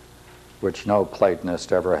which no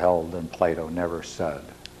Platonist ever held and Plato never said.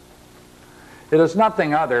 It is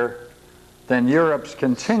nothing other than Europe's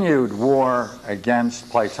continued war against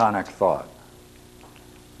Platonic thought.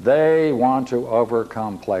 They want to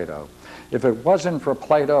overcome Plato. If it wasn't for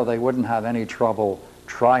Plato, they wouldn't have any trouble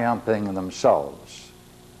triumphing themselves.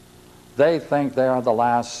 They think they are the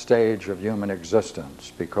last stage of human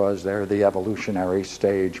existence because they're the evolutionary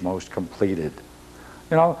stage most completed.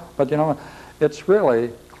 But it's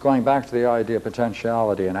really, going back to the idea of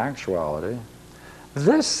potentiality and actuality,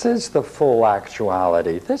 this is the full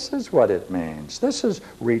actuality. This is what it means. This is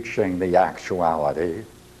reaching the actuality.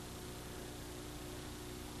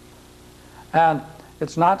 And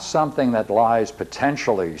it's not something that lies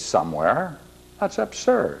potentially somewhere. That's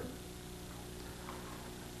absurd.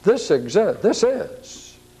 This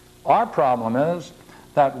is. Our problem is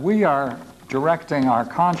that we are directing our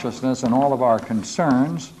consciousness and all of our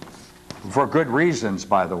concerns, for good reasons,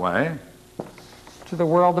 by the way, to the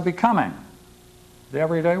world of becoming, the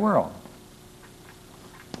everyday world.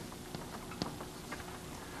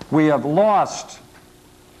 We have lost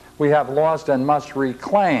and must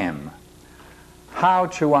reclaim how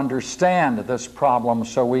to understand this problem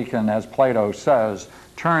so we can, as Plato says,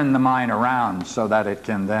 turn the mind around so that it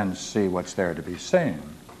can then see what's there to be seen.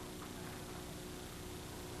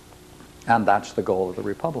 And that's the goal of the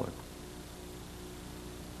Republic.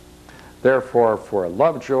 Therefore, for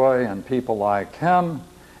Lovejoy and people like him,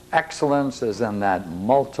 excellence is in that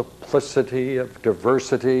multiplicity of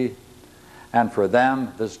diversity, and for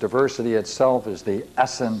them, this diversity itself is the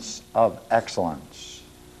essence of excellence.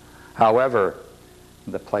 However,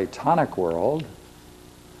 in the Platonic world,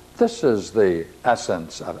 this is the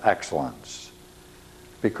essence of excellence,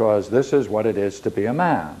 because this is what it is to be a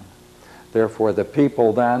man. Therefore, the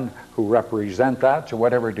people then who represent that to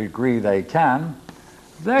whatever degree they can,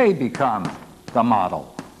 they become the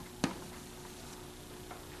model.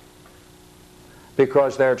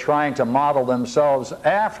 Because they're trying to model themselves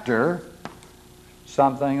after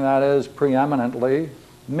something that is preeminently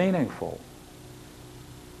meaningful.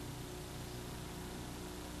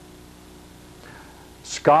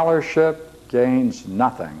 Scholarship gains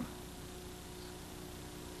nothing.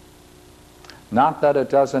 Not that it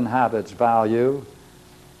doesn't have its value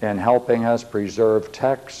in helping us preserve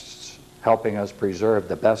texts, helping us preserve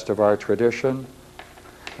the best of our tradition,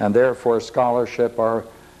 and therefore scholarship are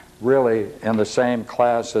really in the same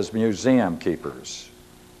class as museum keepers.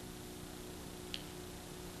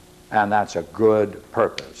 And that's a good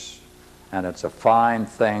purpose. And it's a fine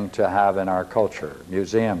thing to have in our culture,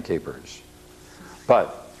 museum keepers.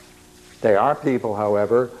 But they are people,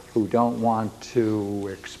 however, who don't want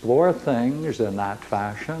to explore things in that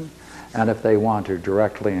fashion. And if they want to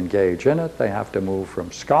directly engage in it, they have to move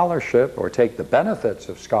from scholarship or take the benefits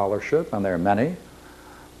of scholarship, and there are many,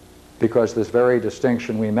 because this very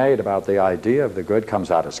distinction we made about the idea of the good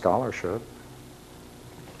comes out of scholarship.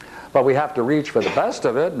 But we have to reach for the best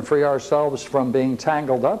of it and free ourselves from being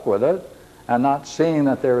tangled up with it and not seeing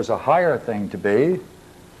that there is a higher thing to be.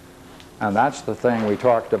 And that's the thing we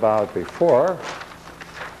talked about before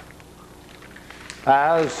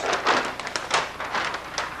as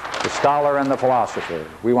the scholar and the philosopher.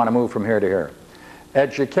 We want to move from here to here.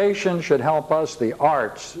 Education should help us. The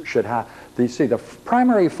arts should have, the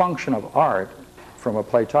primary function of art from a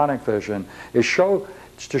Platonic vision is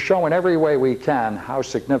to show in every way we can how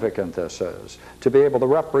significant this is, to be able to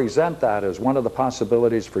represent that as one of the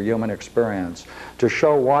possibilities for human experience, to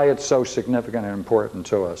show why it's so significant and important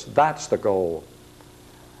to us. That's the goal.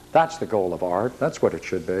 That's the goal of art. That's what it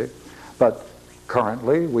should be. But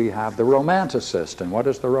currently we have the romanticist. And what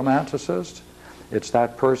is the romanticist? It's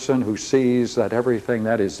that person who sees that everything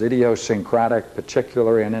that is idiosyncratic,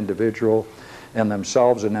 particular and individual in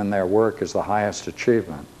themselves and in their work is the highest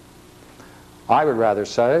achievement. I would rather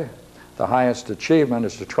say the highest achievement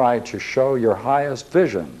is to try to show your highest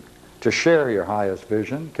vision, to share your highest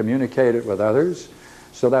vision, communicate it with others,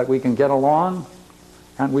 so that we can get along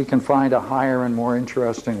and we can find a higher and more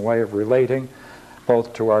interesting way of relating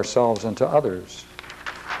both to ourselves and to others.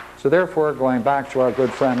 So therefore, going back to our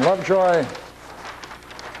good friend Lovejoy,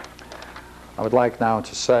 I would like now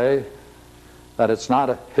to say that it's not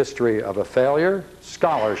a history of a failure.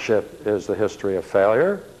 Scholarship is the history of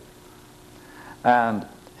failure. And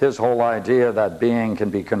his whole idea that being can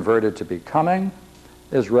be converted to becoming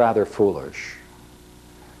is rather foolish.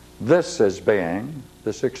 This is being,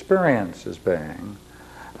 this experience is being,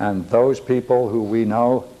 and those people who we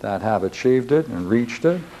know that have achieved it and reached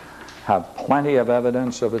it have plenty of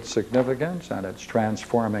evidence of its significance and its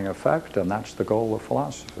transforming effect, and that's the goal of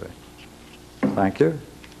philosophy. Thank you.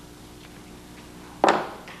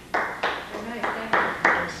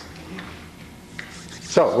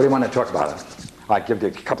 So, what do you want to talk about? I give you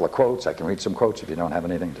a couple of quotes. I can read some quotes if you don't have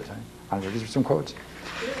anything to say. I'll read you some quotes.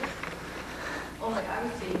 Well, I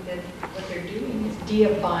would say that what they're doing is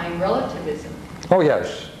deifying relativism. Oh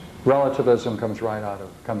yes, relativism comes right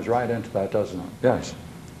into that, doesn't it? Yes.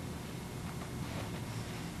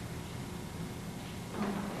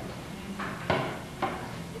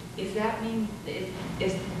 Does that mean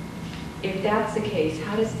if that's the case,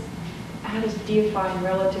 how does deifying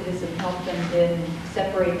relativism help them then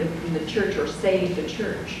separate them from the church or save the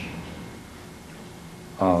church?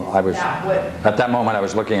 At that moment I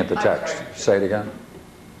was looking at the text. Sorry. Say it again.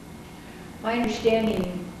 My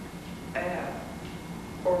understanding,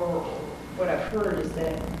 or what I've heard, is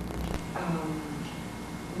that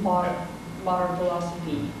modern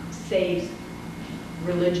philosophy saves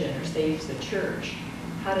religion or saves the church.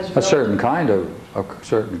 How does A certain kind of. how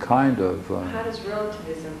does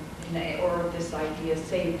relativism or this idea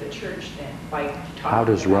save the church then? By talking How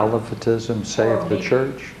does relativism save the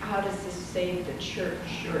church? How does this save the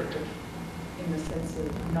church, or in the sense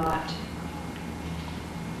of not?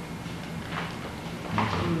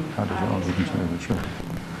 How does relativism save the church?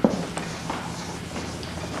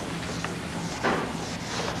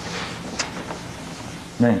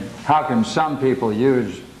 I mean, how can some people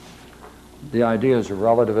use the ideas of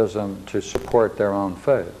relativism to support their own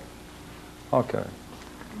faith? Okay.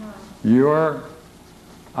 Your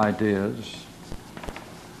ideas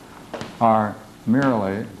are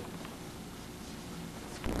merely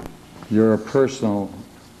your personal,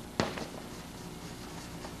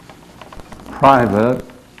 private,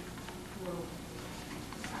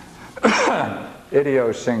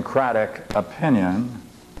 idiosyncratic opinion,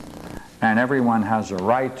 and everyone has a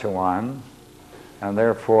right to one, and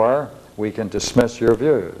therefore we can dismiss your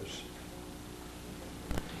views.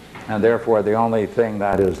 And therefore the only thing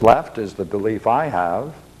that is left is the belief I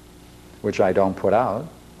have, which I don't put out.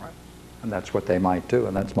 And that's what they might do,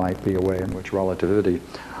 and that might be a way in which relativity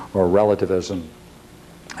or relativism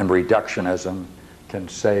And reductionism can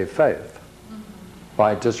save faith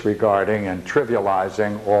by disregarding and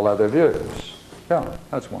trivializing all other views. Yeah,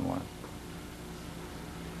 that's one way.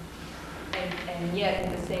 And yet,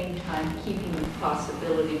 at the same time, keeping the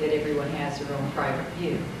possibility that everyone has their own private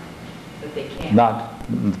view, that they can't. Not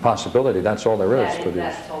the possibility, that's all there is.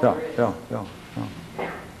 That's all yeah, there is. Yeah.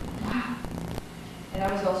 Wow. And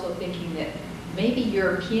I was also thinking that maybe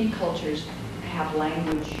European cultures have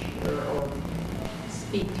language or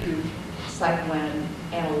speak through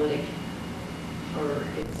psychoanalytic, or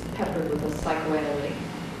it's peppered with psychoanalytic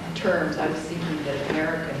terms. I was thinking that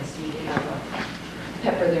Americans seem to have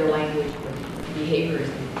pepper their language with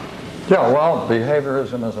behaviorism. Yeah, well,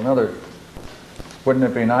 behaviorism is another. Wouldn't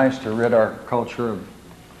it be nice to rid our culture of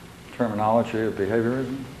terminology of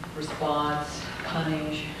behaviorism? Response,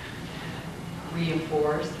 punish,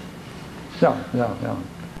 reinforce. Yeah.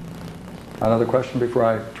 Another question before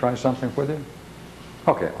I try something with you?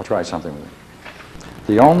 Okay, I'll try something with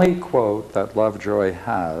you. The only quote that Lovejoy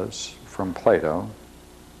has from Plato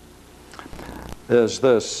is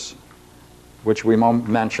this, which we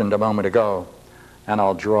mentioned a moment ago, and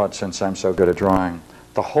I'll draw it since I'm so good at drawing.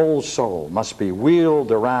 The whole soul must be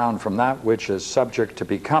wheeled around from that which is subject to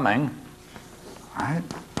becoming, right?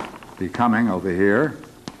 Becoming over here.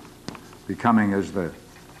 Becoming is the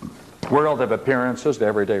world of appearances, the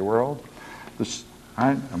everyday world. This,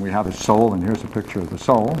 right? And we have a soul, and here's a picture of the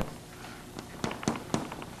soul.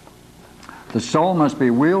 The soul must be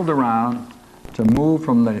wheeled around to move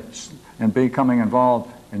from the, and becoming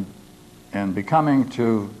involved in, and becoming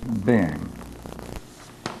to being.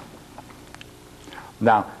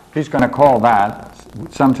 Now, he's going to call that,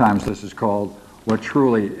 sometimes this is called what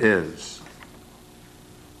truly is.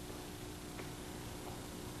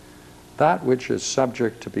 That which is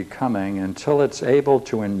subject to becoming until it's able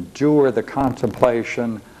to endure the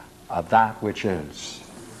contemplation of that which is.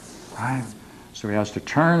 Right? So he has to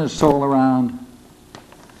turn his soul around,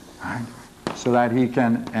 right, so that he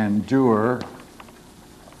can endure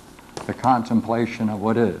the contemplation of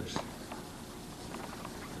what is.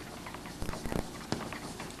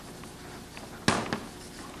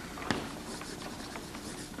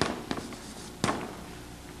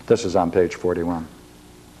 This is on page 41.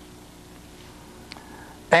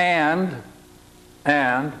 And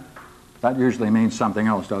that usually means something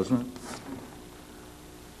else, doesn't it?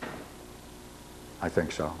 I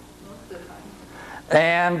think so. Most of the time.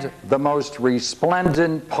 And the most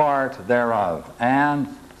resplendent part thereof. And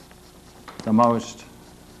the most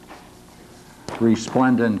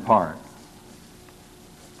resplendent part.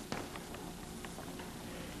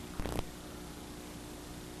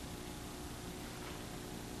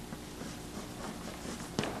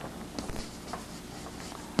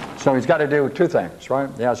 So he's got to do two things, right?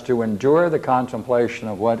 He has to endure the contemplation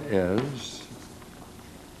of what is,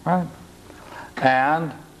 right?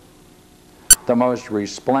 And the most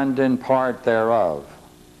resplendent part thereof.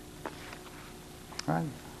 Right?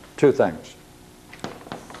 Two things.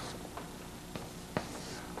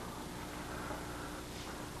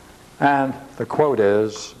 And the quote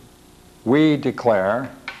is, "We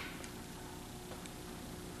declare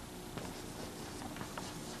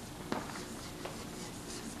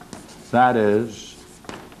that is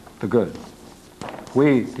the good."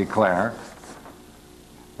 We declare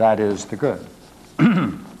that is the good.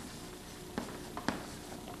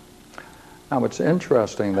 Now, what's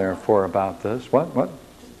interesting, therefore, about this, what?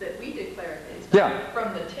 Just that we declare it. It's Yeah.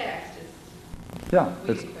 From the text, it's Yeah,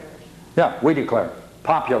 we it's, declare it. yeah, we declare,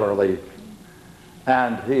 popularly.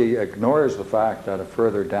 And he ignores the fact that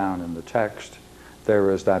further down in the text,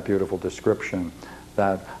 there is that beautiful description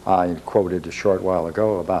that I quoted a short while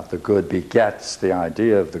ago about the good begets the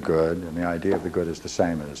idea of the good, and the idea of the good is the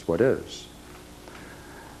same as what is.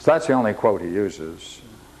 So that's the only quote he uses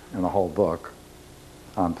in the whole book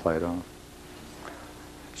on Plato.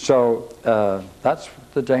 So that's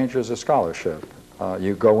the dangers of scholarship.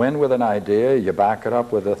 You go in with an idea, you back it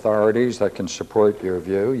up with authorities that can support your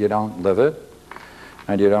view, you don't live it,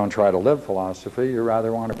 and you don't try to live philosophy, you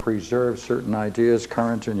rather want to preserve certain ideas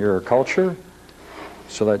current in your culture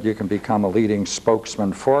so that you can become a leading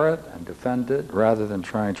spokesman for it and defend it, rather than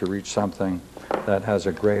trying to reach something that has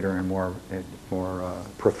a greater and more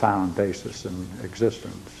profound basis in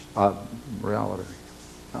existence, reality.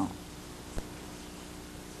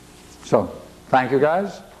 So, thank you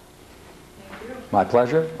guys. Thank you. My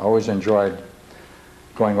pleasure. Always enjoyed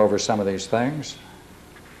going over some of these things.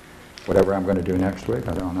 Whatever I'm going to do next week,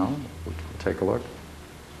 I don't know. We'll take a look.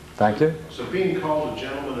 Thank you. So being called a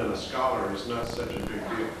gentleman and a scholar is not such a big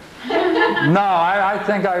deal. No, I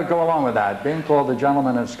think I would go along with that. Being called a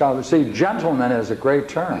gentleman and scholar. See, gentleman is a great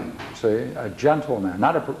term. See, a gentleman,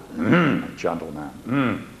 not a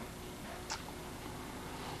gentleman.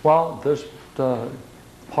 Well, this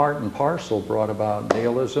part and parcel brought about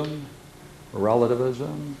nihilism,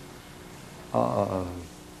 relativism.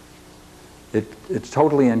 It's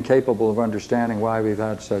totally incapable of understanding why we've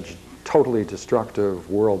had such totally destructive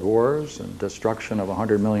world wars and destruction of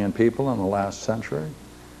 100 million people in the last century.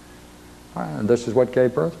 And this is what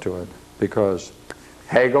gave birth to it, because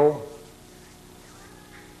Hegel,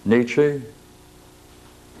 Nietzsche,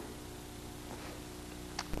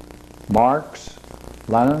 Marx,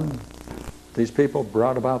 Lenin, these people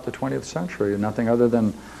brought about the 20th century, and nothing other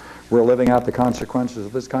than we're living out the consequences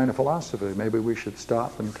of this kind of philosophy. Maybe we should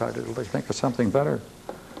stop and try to think of something better.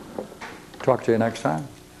 Talk to you next time.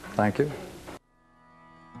 Thank you.